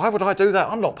actually, why would I do that?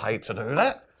 I'm not paid to do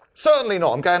that. Certainly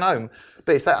not, I'm going home.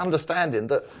 But it's that understanding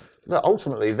that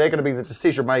ultimately they're going to be the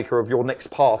decision maker of your next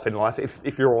path in life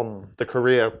if you're on the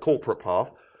career corporate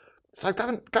path. So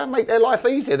go and make their life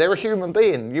easier. They're a human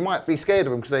being. You might be scared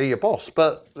of them because they're your boss,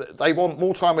 but they want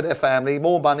more time with their family,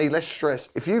 more money, less stress.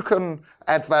 If you can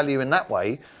add value in that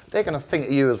way, they're going to think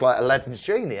of you as like Aladdin's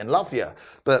genie and love you.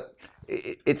 But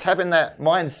it's having that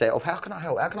mindset of, how can I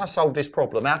help? How can I solve this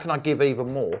problem? How can I give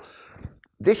even more?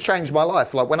 This changed my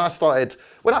life. Like when I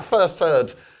first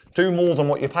heard, do more than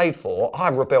what you're paid for, I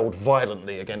rebelled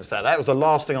violently against that. That was the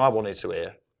last thing I wanted to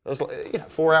hear. It was like,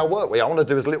 4-hour work week. I want to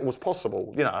do as little as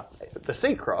possible. The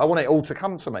secret. I want it all to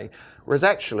come to me. Whereas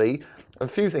actually, a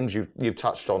few things you've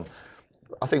touched on.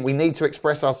 I think we need to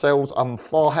express ourselves. I'm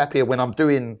far happier when I'm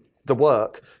doing the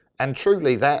work. And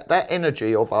truly, that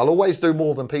energy of I'll always do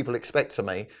more than people expect of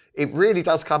me, it really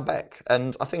does come back.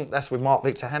 And I think that's with Mark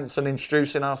Victor Hansen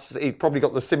introducing us. He probably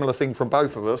got the similar thing from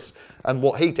both of us, and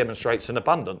what he demonstrates in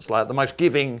abundance, like the most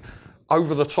giving,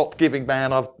 over-the-top giving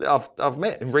man I've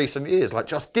met in recent years. Like,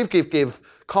 just give,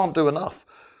 can't do enough.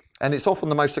 And it's often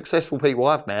the most successful people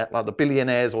I've met, like the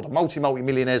billionaires or the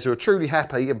multi-millionaires who are truly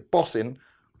happy and bossing,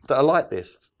 that are like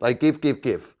this. They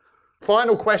give.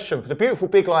 Final question for the beautiful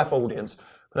Big Life audience.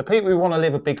 For the people who want to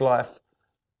live a big life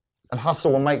and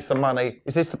hustle and make some money,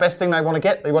 is this the best thing they want to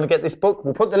get? They want to get this book?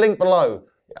 We'll put the link below.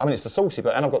 I mean, it's a saucy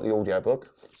book, and I've got the audio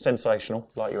book. Sensational,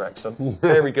 like your accent.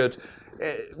 Very good.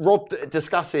 Rob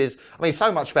discusses,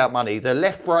 so much about money, the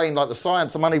left brain, like the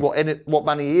science of money, what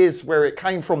money is, where it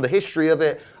came from, the history of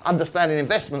it, understanding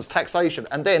investments, taxation,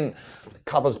 and then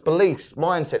covers beliefs,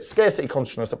 mindset, scarcity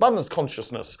consciousness, abundance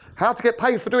consciousness, how to get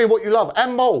paid for doing what you love,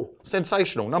 and more.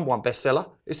 Sensational, #1 bestseller.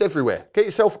 It's everywhere. Get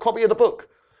yourself a copy of the book.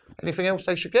 Anything else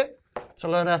they should get to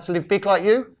learn how to live big like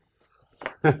you?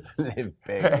 Live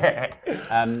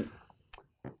big.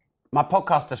 My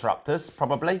podcast Disruptors,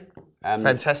 probably.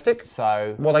 Fantastic.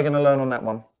 So, what are they going to learn on that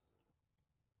one?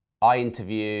 I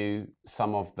interview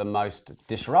some of the most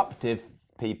disruptive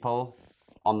people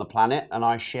on the planet, and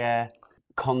I share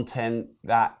content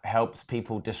that helps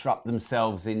people disrupt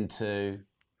themselves into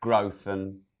growth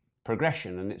and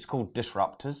progression. And it's called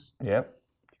Disruptors. Yep.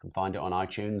 You can find it on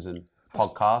iTunes and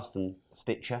podcast and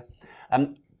Stitcher.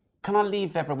 Can I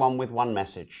leave everyone with one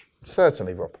message?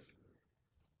 Certainly, Rob.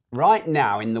 Right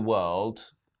now in the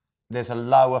world, there's a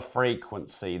lower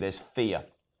frequency, there's fear,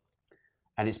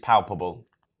 and it's palpable.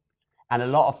 And a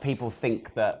lot of people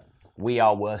think that we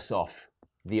are worse off.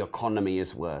 The economy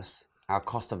is worse. Our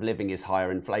cost of living is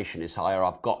higher, inflation is higher,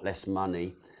 I've got less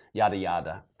money, yada,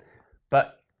 yada.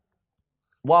 But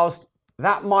whilst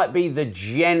that might be the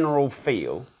general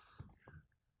feel,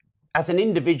 as an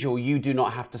individual, you do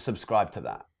not have to subscribe to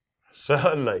that.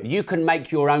 Certainly. You can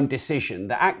make your own decision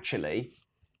that actually...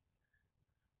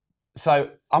 So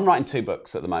I'm writing 2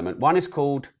 books at the moment. One is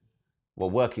called,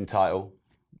 working title,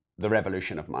 The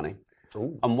Revolution of Money.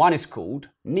 Ooh. And one is called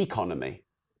Meconomy,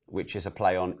 which is a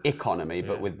play on economy,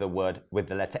 but with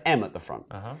the letter M at the front.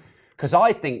 Because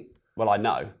I think, I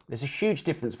know, there's a huge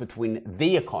difference between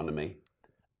the economy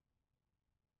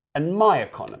and my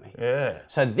economy. Yeah.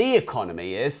 So the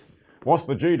economy is, what's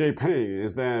the GDP?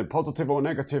 Is there positive or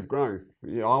negative growth?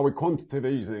 Are we quantitative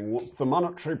easing? What's the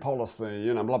monetary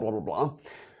policy? Blah, blah, blah, blah.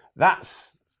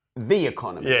 That's the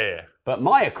economy. Yeah. But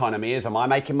my economy is, am I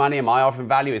making money? Am I offering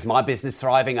value? Is my business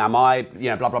thriving? Am I,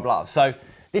 blah, blah, blah. So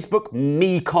this book,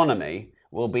 Meconomy,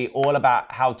 will be all about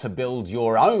how to build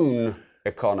your own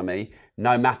economy,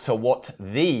 no matter what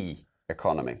the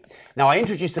economy. Now, I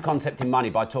introduced the concept in money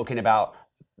by talking about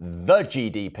the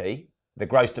GDP, the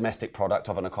gross domestic product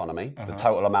of an economy, the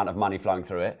total amount of money flowing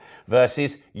through it,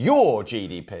 versus your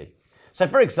GDP. So,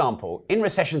 for example, in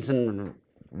recessions and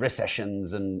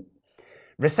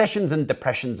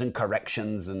depressions and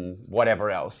corrections and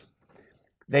whatever else,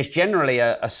 there's generally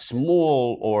a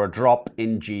small or a drop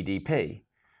in GDP.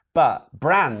 But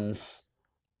brands,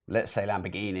 let's say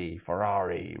Lamborghini,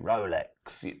 Ferrari, Rolex,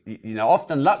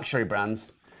 often luxury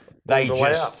brands, they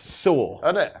just soar.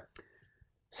 Isn't it?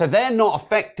 So they're not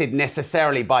affected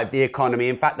necessarily by the economy.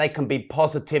 In fact, they can be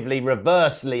positively,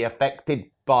 reversely affected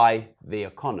by the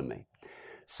economy.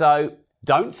 So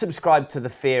don't subscribe to the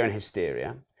fear and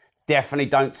hysteria. Definitely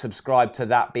don't subscribe to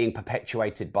that being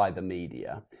perpetuated by the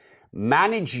media.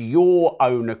 manage your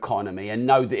own economy and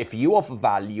know that if you offer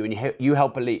value and you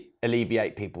help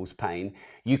alleviate people's pain,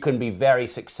 you can be very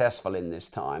successful in this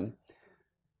time.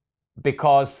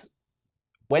 Because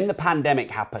when the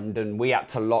pandemic happened and we had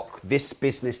to lock this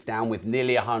business down with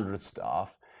nearly 100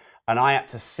 staff, and I had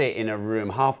to sit in a room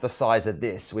half the size of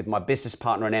this with my business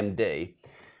partner and MD,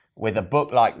 with a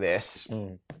book like this,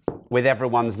 with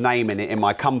everyone's name in it in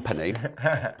my company,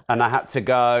 and I had to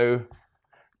go,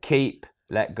 keep,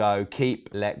 let go, keep,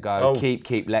 let go,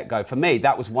 keep, let go. For me,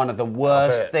 that was one of the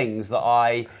worst things that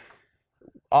I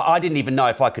didn't even know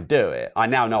if I could do it. I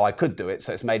now know I could do it,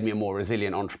 so it's made me a more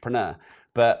resilient entrepreneur.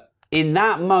 But in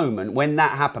that moment, when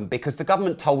that happened, because the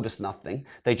government told us nothing,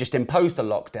 they just imposed a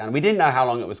lockdown. We didn't know how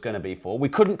long it was going to be for. We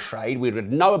couldn't trade. We had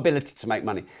no ability to make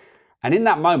money. And in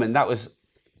that moment, that was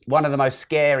one of the most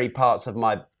scary parts of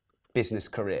my business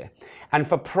career. And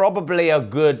for probably a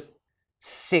good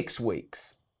 6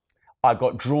 weeks, I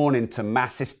got drawn into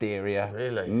mass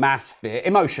hysteria, mass fear,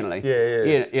 emotionally.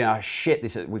 You know, shit,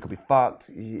 we could be fucked.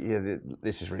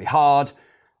 This is really hard.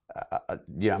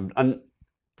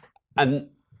 And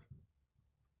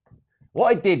what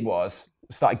I did was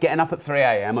started getting up at 3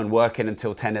 a.m. and working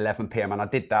until 10, 11 p.m. And I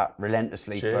did that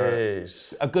relentlessly for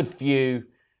a good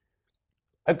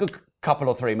couple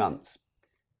or 3 months.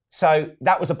 So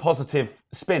that was a positive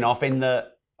spin-off in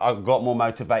that I got more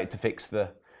motivated to fix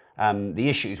the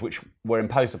issues which were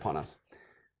imposed upon us.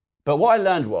 But what I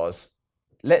learned was,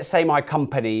 let's say my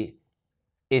company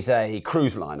is a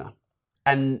cruise liner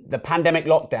and the pandemic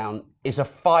lockdown is a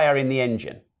fire in the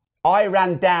engine. I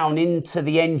ran down into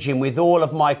the engine with all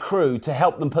of my crew to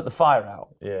help them put the fire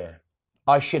out.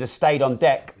 I should have stayed on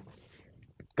deck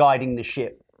guiding the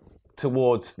ship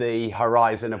towards the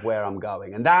horizon of where I'm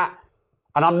going. And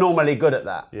I'm normally good at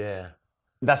that.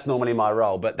 That's normally my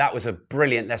role, but that was a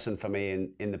brilliant lesson for me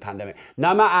in the pandemic.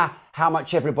 No matter how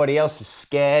much everybody else is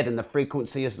scared and the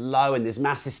frequency is low and there's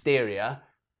mass hysteria,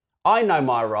 I know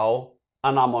my role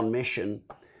and I'm on mission.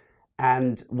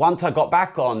 And once I got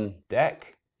back on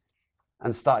deck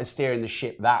and started steering the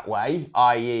ship that way,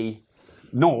 i.e.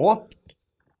 north,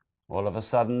 all of a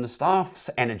sudden the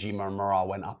staff's energy morale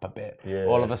went up a bit.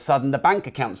 All of a sudden the bank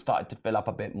account started to fill up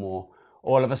a bit more.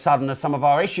 All of a sudden some of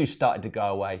our issues started to go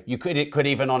away. It could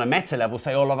even on a meta level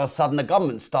say all of a sudden the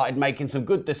government started making some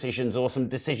good decisions or some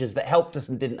decisions that helped us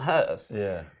and didn't hurt us.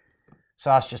 So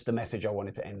that's just the message I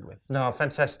wanted to end with. No,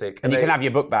 fantastic. And you can have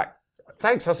your book back.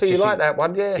 Thanks, I see you like that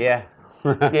one, Yeah.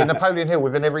 Napoleon Hill,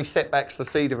 within every setback's the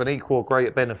seed of an equal or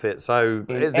greater benefit. So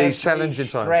these challenging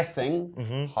times.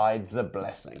 Stressing hides a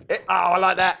blessing. I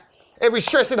like that. Every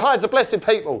stressing hides a blessing,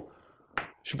 people.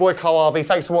 It's your boy Carl Harvey.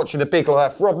 Thanks for watching The Big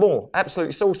Life. Rob Moore,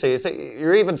 absolutely saucy.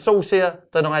 You're even saucier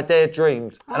than I dared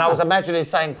dreamed. And I was imagining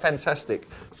saying fantastic.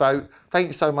 So thank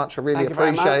you so much. I really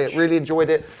appreciate it. Really enjoyed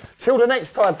it. Till the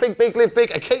next time, think big, live big,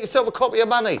 and get yourself a copy of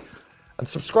Money. And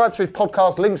subscribe to his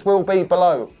podcast. Links will be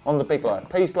below on The Big Life.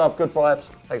 Peace, love, good vibes.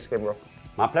 Thanks again, Rob.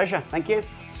 My pleasure. Thank you.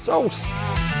 Sauce.